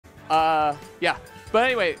Yeah. But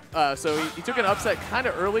anyway, so he took an upset kind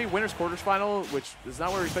of early, winner's quarters final, which is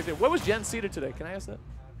not what we expected. What was Jen seeded today? Can I ask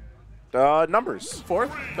that? Numbers. 4th?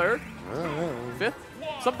 3rd? 5th?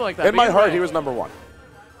 Something like that. In my heart, he was number 1.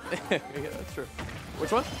 Yeah, that's true.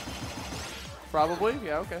 Which one? Probably?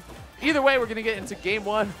 Yeah, okay. Either way, we're going to get into game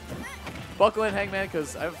 1. Buckle in, Hangman,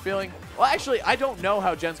 because I have a feeling... Well, actually, I don't know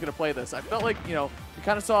how Jen's going to play this. I felt like, you know, we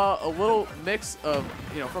kind of saw a little mix of,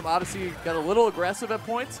 you know, from Odyssey, got a little aggressive at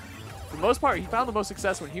points. For the most part, he found the most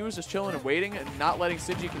success when he was just chilling and waiting and not letting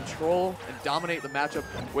Sinji control and dominate the matchup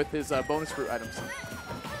with his bonus fruit items.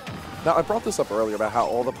 Now, I brought this up earlier about how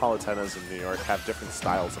all the Palutenas in New York have different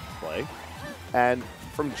styles of play. And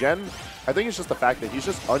from Jen, I think it's just the fact that he's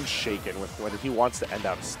just unshaken with when he wants to end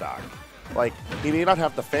out a stock. Like, he may not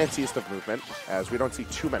have the fanciest of movement, as we don't see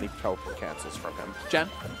too many teleport cancels from him. Jen?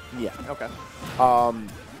 Yeah. Okay.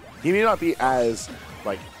 He may not be as,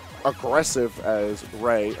 like, aggressive as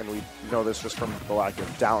Ray, and we know this just from the lack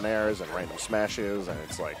of down airs and random smashes, and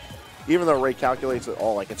it's like, even though Ray calculates it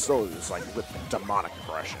all, like, it still is, like, with demonic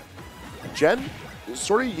aggression. Jen,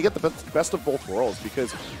 sort of, you get the best of both worlds,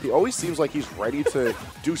 because he always seems like he's ready to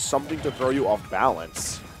do something to throw you off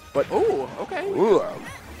balance. But, ooh, okay. Ooh.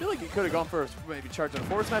 I feel like he could have gone for maybe charging a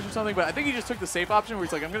forward smash or something, but I think he just took the safe option where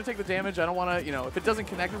he's like, I'm going to take the damage. I don't want to, you know, if it doesn't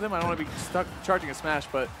connect with him, I don't want to be stuck charging a smash.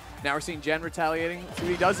 But now we're seeing Jen retaliating. See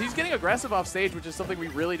what he does. He's getting aggressive off stage, which is something we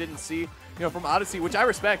really didn't see, you know, from Odyssey, which I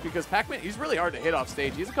respect because PacMan, he's really hard to hit off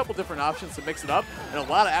stage. He has a couple different options to mix it up and a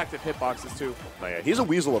lot of active hitboxes too. Oh, yeah, he's a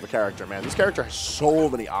weasel of a character, man. This character has so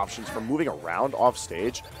many options for moving around off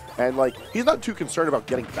stage. And, like, he's not too concerned about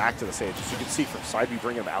getting back to the stage. As you can see from side, we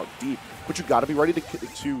bring him out deep. But you got to be ready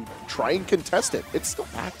to try and contest it. It's still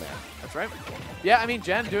PacMan. That's right. Yeah, I mean,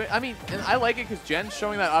 Jen doing. I mean, and I like it because Jen's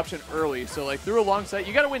showing that option early. So, like, through a long set,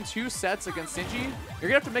 you got to win 2 sets against Sinji. You're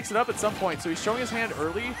gonna have to mix it up at some point. So he's showing his hand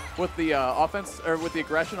early with the offense or with the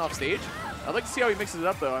aggression off stage. I'd like to see how he mixes it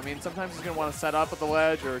up, though. I mean, sometimes he's gonna want to set up at the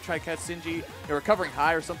ledge or try to catch Sinji, or recovering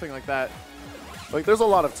high or something like that. Like, there's a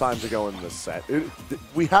lot of time to go in this set.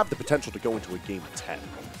 We have the potential to go into a game 10.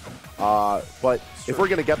 But if we're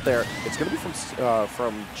going to get there, it's going to be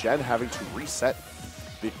from Jen having to reset.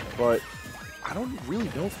 But I don't really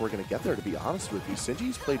know if we're going to get there, to be honest with you.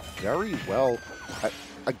 Sinji's played very well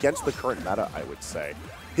against the current meta, I would say.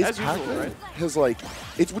 His PacMan has, like,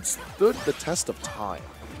 it's withstood the test of time.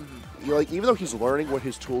 Like, even though he's learning what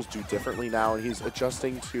his tools do differently now and he's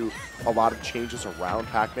adjusting to a lot of changes around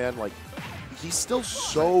PacMan, like, he's still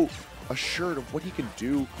so assured of what he can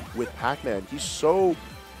do with PacMan.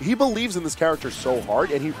 He believes in this character so hard,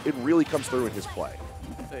 and it really comes through in his play.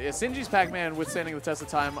 Yeah, Sinji's PacMan withstanding the test of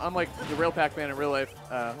time, unlike the real PacMan in real life,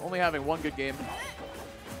 only having 1 good game.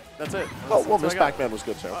 That's it. Well, Miss PacMan was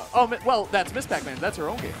good, too. Well, that's Miss PacMan. That's her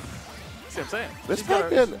own game. See what I'm saying? Miss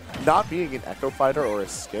PacMan not being an Echo Fighter or a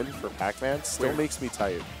skin for PacMan still makes me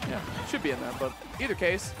tired. Yeah, should be in that, but either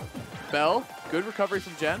case, Bell, good recovery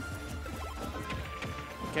from Jen.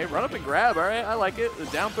 Okay, run up and grab. All right, I like it. The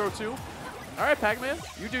down throw, too. All right, PacMan,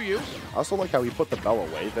 you do you. I also like how he put the bell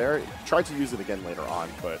away there. He tried to use it again later on,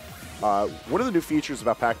 but one of the new features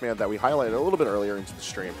about PacMan that we highlighted a little bit earlier into the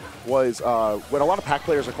stream was when a lot of Pac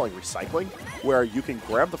players are calling recycling, where you can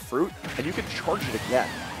grab the fruit and you can charge it again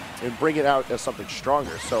and bring it out as something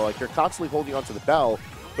stronger. So, like, you're constantly holding onto the bell,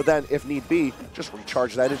 but then, if need be, just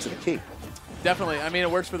recharge that into the key. Definitely. I mean,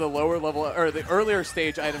 it works for the lower level or the earlier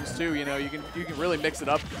stage items too. You know, you can really mix it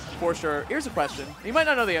up for sure. Here's a question. You might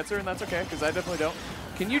not know the answer, and that's okay because I definitely don't.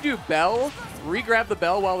 Can you do bell, re-grab the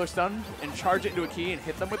bell while they're stunned, and charge it into a key and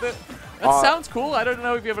hit them with it? That sounds cool. I don't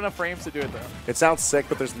know if you have enough frames to do it though. It sounds sick,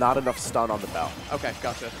 but there's not enough stun on the bell. Okay,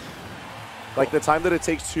 gotcha. Like the time that it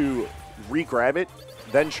takes to re-grab it,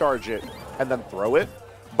 then charge it, and then throw it.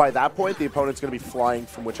 By that point, the opponent's going to be flying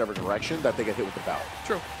from whichever direction that they get hit with the bell.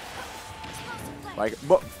 True. Like,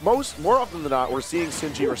 more often than not, we're seeing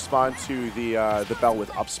Sinji respond to the bell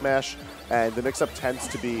with up smash, and the mix-up tends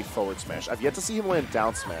to be forward smash. I've yet to see him land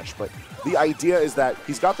down smash, but the idea is that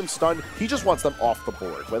he's got them stunned. He just wants them off the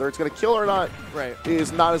board. Whether it's going to kill or not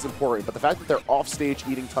is not as important, but the fact that they're off stage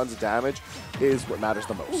eating tons of damage is what matters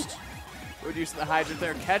the most. Reducing the hydrant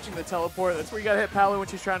there, catching the teleport. That's where you got to hit Palu when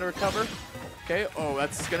she's trying to recover. Okay,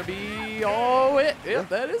 that's going to be it. Yeah,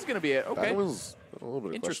 that is going to be it. Okay. That was a little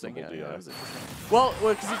bit interesting. Yeah, that was interesting. Well,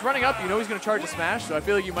 because he's running up, you know he's going to charge a smash, so I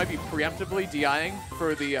feel like you might be preemptively DIing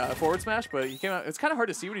for the forward smash, but he came out. It's kind of hard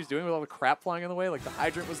to see what he's doing with all the crap flying in the way. Like the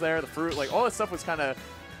hydrant was there, the fruit, like all that stuff was kind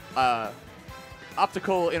of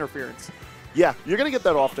optical interference. Yeah, you're going to get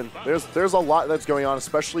that often. There's a lot that's going on,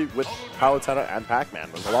 especially with Palutena and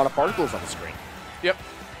PacMan. There's a lot of particles on the screen. Yep.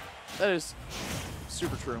 That is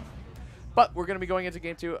super true. But we're going to be going into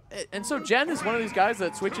game 2. And so Jen is one of these guys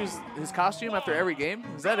that switches his costume after every game.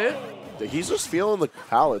 Is that it? He's just feeling the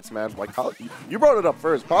palettes, man. Like, you brought it up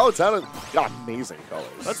first. Palutena got amazing colors.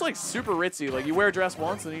 That's like super ritzy. Like, you wear a dress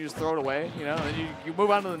once and then you just throw it away, you know? And then you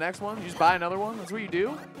move on to the next one. You just buy another one. That's what you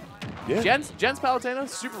do. Yeah. Jen's Palutena,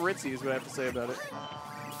 super ritzy is what I have to say about it.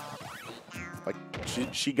 Like,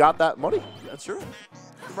 she got that money. That's true.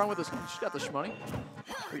 What's wrong with this? She got the shmoney.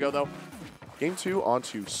 Here we go, though. Game 2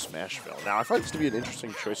 onto Smashville. Now, I find this to be an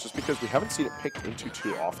interesting choice just because we haven't seen it picked into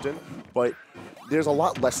too often, but there's a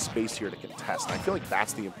lot less space here to contest. And I feel like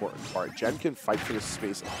that's the important part. Jen can fight for this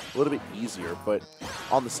space a little bit easier, but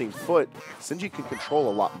on the same foot, Sinji can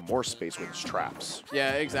control a lot more space with his traps.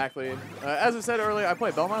 Yeah, exactly. As I said earlier, I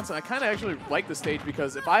play Belmonts, and I kind of actually like the stage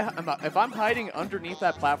because if I'm hiding underneath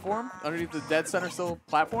that platform, underneath the dead center still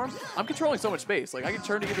platform, I'm controlling so much space. Like, I can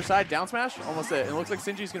turn to either side, down smash, almost it. And it looks like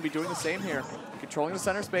Sinji's going to be doing the same here. Controlling the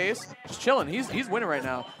center space, just chilling. He's winning right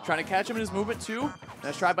now. Trying to catch him in his movement too.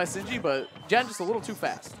 Nice try by Sinji, but Jen just a little too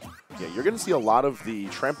fast. Yeah, you're going to see a lot of the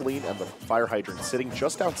trampoline and the fire hydrant sitting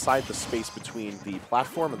just outside the space between the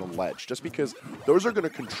platform and the ledge, just because those are going to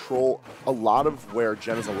control a lot of where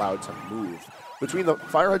Jen is allowed to move. Between the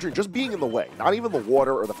fire hydrant just being in the way, not even the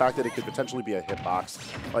water or the fact that it could potentially be a hitbox.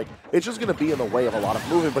 Like, it's just going to be in the way of a lot of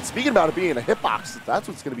movement. But speaking about it being a hitbox, that's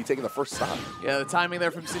what's going to be taking the first shot. Yeah, the timing there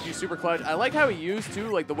from Sinji, super clutch. I like how he used, too,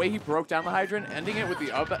 like the way he broke down the hydrant, ending it with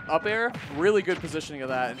the up air. Really good positioning of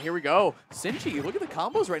that. And here we go. Sinji, look at the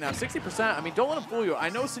combos right now, 60%. I mean, don't let him fool you. I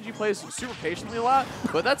know Sinji plays super patiently a lot,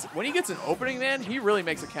 but that's when he gets an opening, man, he really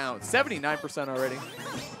makes it count. 79% already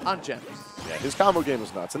on Jen. Yeah, his combo game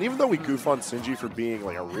is nuts. And even though we goof on Sinji for being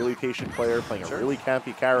like a really patient player, playing a really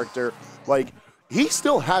campy character, like, he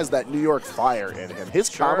still has that New York fire in him. His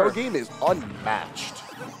combo game is unmatched.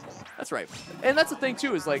 That's right. And that's the thing,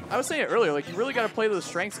 too, is like, I was saying it earlier, like, you really got to play to the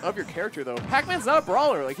strengths of your character, though. PacMan's not a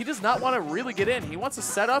brawler. Like, he does not want to really get in. He wants to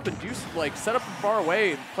set up and do, like, set up from far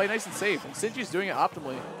away and play nice and safe. And Sinji's doing it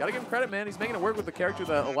optimally. Got to give him credit, man. He's making it work with the character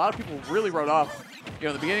that a lot of people really wrote off. You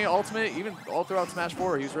know, in the beginning of Ultimate, even all throughout Smash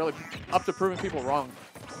 4, he was really up to proving people wrong.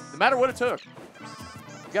 No matter what it took.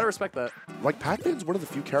 You got to respect that. Like, PacMan's one of the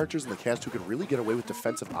few characters in the cast who can really get away with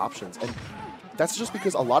defensive options. And that's just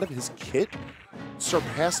because a lot of his kit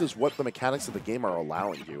surpasses what the mechanics of the game are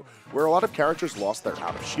allowing you. Where a lot of characters lost their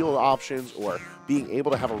out-of-shield options or being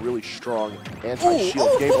able to have a really strong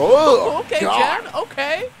anti-shield game. Oh, okay, God. Jen,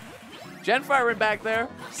 okay. Jen firing back there,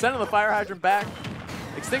 sending the fire hydrant back,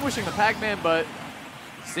 extinguishing the PacMan, but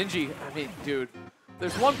Sinji, I mean, dude,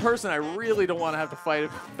 there's one person I really don't want to have to fight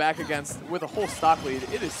back against with a whole stock lead.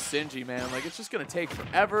 It is Sinji, man. Like, it's just going to take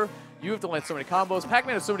forever. You have to land so many combos.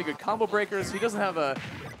 PacMan has so many good combo breakers. He doesn't have a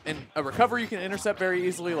recovery you can intercept very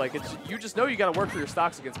easily. Like, you just know you got to work for your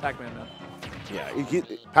stocks against PacMan, man. Yeah,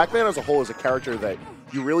 PacMan as a whole is a character that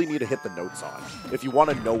you really need to hit the notes on if you want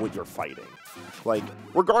to know what you're fighting. Like,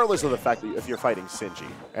 regardless of the fact that if you're fighting Sinji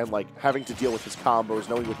and, like, having to deal with his combos,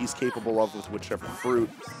 knowing what he's capable of with whichever fruit,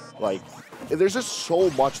 like, there's just so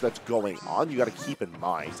much that's going on you got to keep in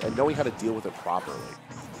mind and knowing how to deal with it properly.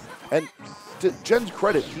 And to Jen's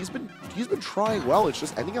credit, he's been trying well. It's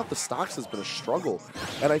just ending out the stocks has been a struggle.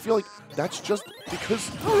 And I feel like that's just because...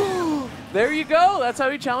 There you go. That's how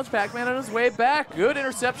he challenged PacMan on his way back. Good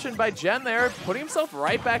interception by Jen there, putting himself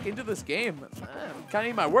right back into this game. Kind of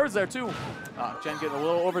need my words there, too. Jen getting a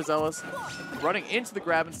little overzealous. Running into the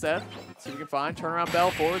grab instead. Let's see if we can find. Turnaround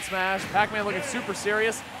bell, forward smash. PacMan looking super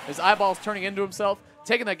serious. His eyeballs turning into himself.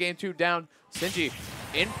 Taking that game 2 down. Sinji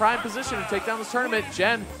in prime position to take down this tournament.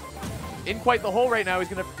 Jen in quite the hole right now. He's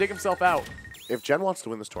going to dig himself out. If Jen wants to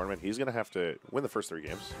win this tournament, he's going to have to win the first 3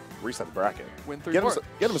 games, reset the bracket, win 3 more.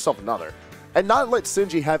 Get himself another, and not let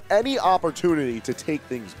Sinji have any opportunity to take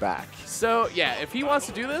things back. So, yeah, if he wants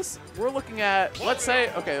to do this, we're looking at, let's say,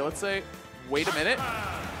 wait a minute.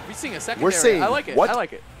 We're seeing a secondary. We're saying, I like it. what? I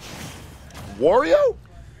like it. Wario?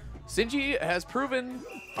 Sinji has proven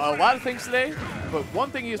a lot of things today, but one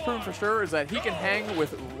thing he has proven for sure is that he can hang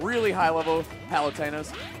with really high-level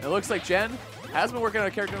Palutenas. And it looks like Jen has been working on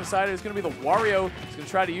a character on the side. It's going to be the Wario. He's going to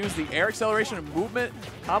try to use the air acceleration and movement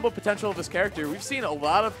combo potential of this character. We've seen a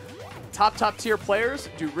lot of top tier players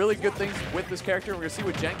do really good things with this character. We're going to see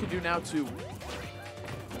what Jen can do now, too.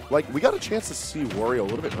 Like, we got a chance to see Wario a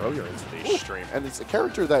little bit earlier in today's stream, and it's a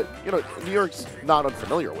character that, you know, New York's not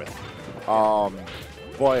unfamiliar with.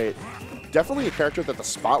 But definitely a character that the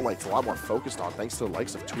spotlight's a lot more focused on, thanks to the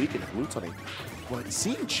likes of Tweak and Palutena. But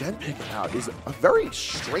seeing Jen pick him out is a very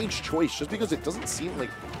strange choice, just because it doesn't seem like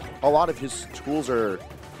a lot of his tools are,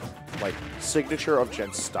 like, signature of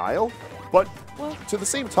Jen's style. But, well, to the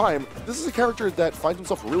same time, this is a character that finds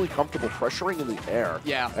himself really comfortable pressuring in the air.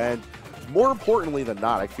 Yeah. And more importantly than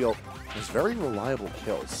not, I feel there's very reliable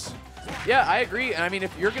kills. Yeah, I agree. And I mean,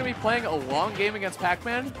 if you're going to be playing a long game against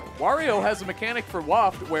PacMan, Wario has a mechanic for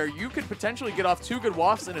waft where you could potentially get off 2 good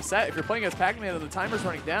wafts in a set. If you're playing against PacMan and the timer's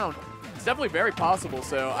running down, it's definitely very possible.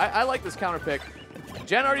 So I like this counter pick.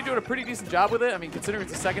 Jen already doing a pretty decent job with it. I mean, considering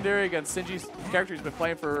it's a secondary against Sinji's character he's been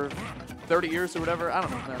playing for 30 years or whatever. I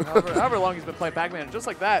don't know, man. However long he's been playing PacMan. And just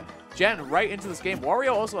like that, Jen right into this game.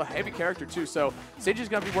 Wario also a heavy character too, so Sinji's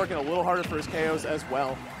going to be working a little harder for his KOs as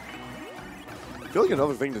well. I feel like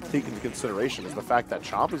another thing to take into consideration is the fact that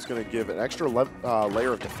Chomp is going to give an extra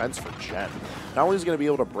layer of defense for Jen. Not only is he going to be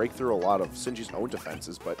able to break through a lot of Sinji's own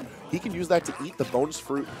defenses, but he can use that to eat the bonus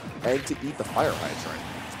fruit and to eat the fire hydrant.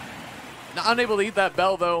 Not unable to eat that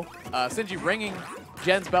bell, though. Sinji ringing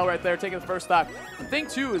Jen's bell right there, taking the first stock. The thing,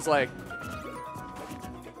 too, is, like,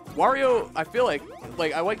 Wario, I feel like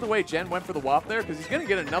I like the way Jen went for the waft there, because he's going to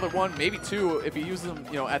get another one, maybe 2, if he uses them,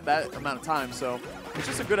 you know, at that amount of time. So it's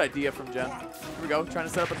just a good idea from Jen. Here we go, trying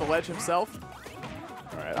to set up at the ledge himself.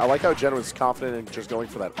 All right, I like how Jen was confident in just going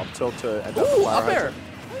for that up tilt to end up the up there.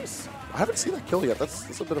 Nice. I haven't seen that kill yet.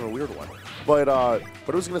 That's a bit of a weird one. But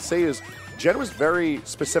what I was going to say is Jen was very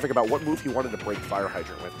specific about what move he wanted to break Fire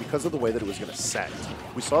Hydrant with because of the way that it was going to set.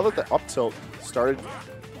 We saw that the up tilt started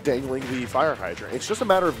dangling the Fire Hydrant. It's just a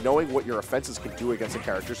matter of knowing what your offenses can do against a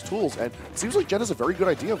character's tools, and it seems like Jen has a very good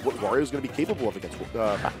idea of what Wario is going to be capable of against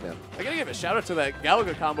PacMan. I gotta give a shout out to that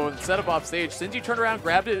Galaga combo and setup off stage. Sinji turned around,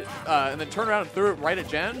 grabbed it, and then turned around and threw it right at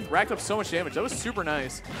Jen. Racked up so much damage. That was super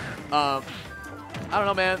nice. I don't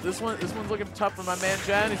know, man. This one's looking tough for my man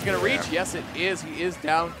Jen. He's gonna reach. Yes, it is. He is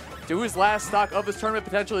down to his last stock of this tournament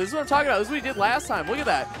potentially. This is what I'm talking about. This is what he did last time. Look at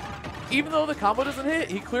that. Even though the combo doesn't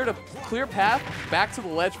hit, he cleared a clear path back to the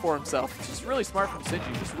ledge for himself. It's just really smart from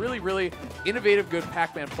Sinji. Just really, really innovative, good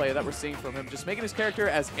PacMan play that we're seeing from him. Just making his character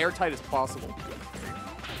as airtight as possible.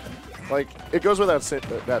 Like, it goes without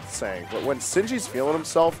that saying, but when Sinji's feeling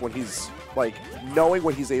himself, when he's, like, knowing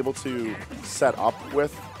what he's able to set up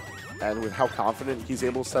with, and with how confident he's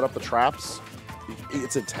able to set up the traps,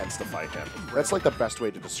 it's intense to fight him. That's like the best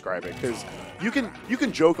way to describe it, because you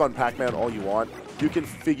can joke on PacMan all you want. You can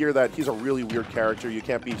figure that he's a really weird character. You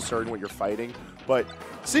can't be certain what you're fighting, but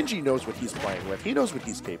Sinji knows what he's playing with. He knows what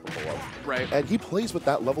he's capable of. Right. And he plays with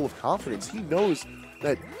that level of confidence. He knows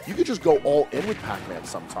that you could just go all in with PacMan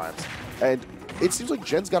sometimes. And it seems like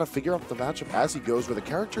Jen's got to figure out the matchup as he goes with a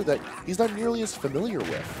character that he's not nearly as familiar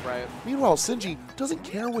with. Right. Meanwhile, Sinji doesn't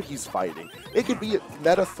care what he's fighting. It could be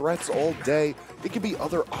meta threats all day. It could be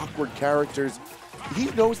other awkward characters. He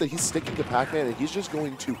knows that he's sticking to PacMan, and he's just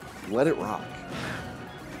going to let it rock.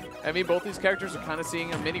 I mean, both these characters are kind of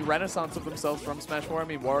seeing a mini renaissance of themselves from Smash 4. I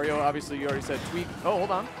mean, Wario, obviously, you already said Tweak. Oh,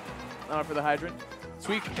 hold on. Not for the Hydrant.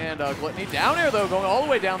 Tweak and Gluttony. Down air, though, going all the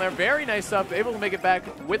way down there. Very nice stuff. Able to make it back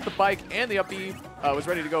with the bike, and the up B was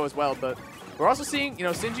ready to go as well. But we're also seeing, you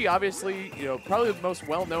know, Sinji, obviously, you know, probably the most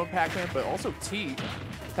well-known PacMan, but also T.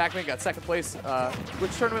 PacMan got second place.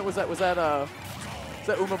 Which tournament was that? Was that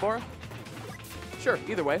Umabara? Sure,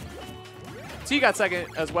 either way. T got second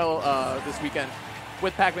as well this weekend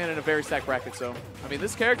with PacMan in a very stacked bracket. So, I mean,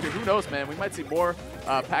 this character, who knows, man? We might see more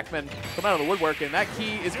PacMan come out of the woodwork, and that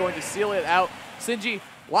key is going to seal it out. Sinji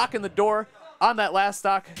locking the door on that last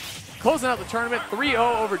stock, closing out the tournament,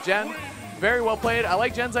 3-0 over Jen. Very well played. I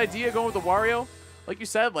like Jen's idea going with the Wario. Like you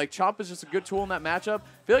said, like Chomp is just a good tool in that matchup.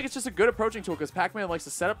 I feel like it's just a good approaching tool because PacMan likes to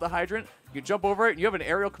set up the Hydrant. You can jump over it, and you have an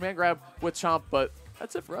aerial command grab with Chomp, but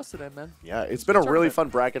that's it for us today, man. Yeah, it's been a really fun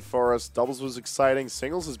bracket for us. Doubles was exciting.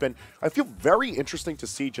 Singles has been, I feel, very interesting to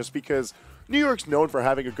see just because New York's known for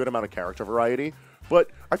having a good amount of character variety, but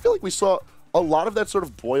I feel like we saw a lot of that sort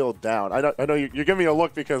of boiled down. I know you're giving me a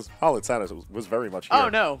look because Palutena was very much here. Oh,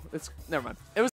 no. Never mind. It was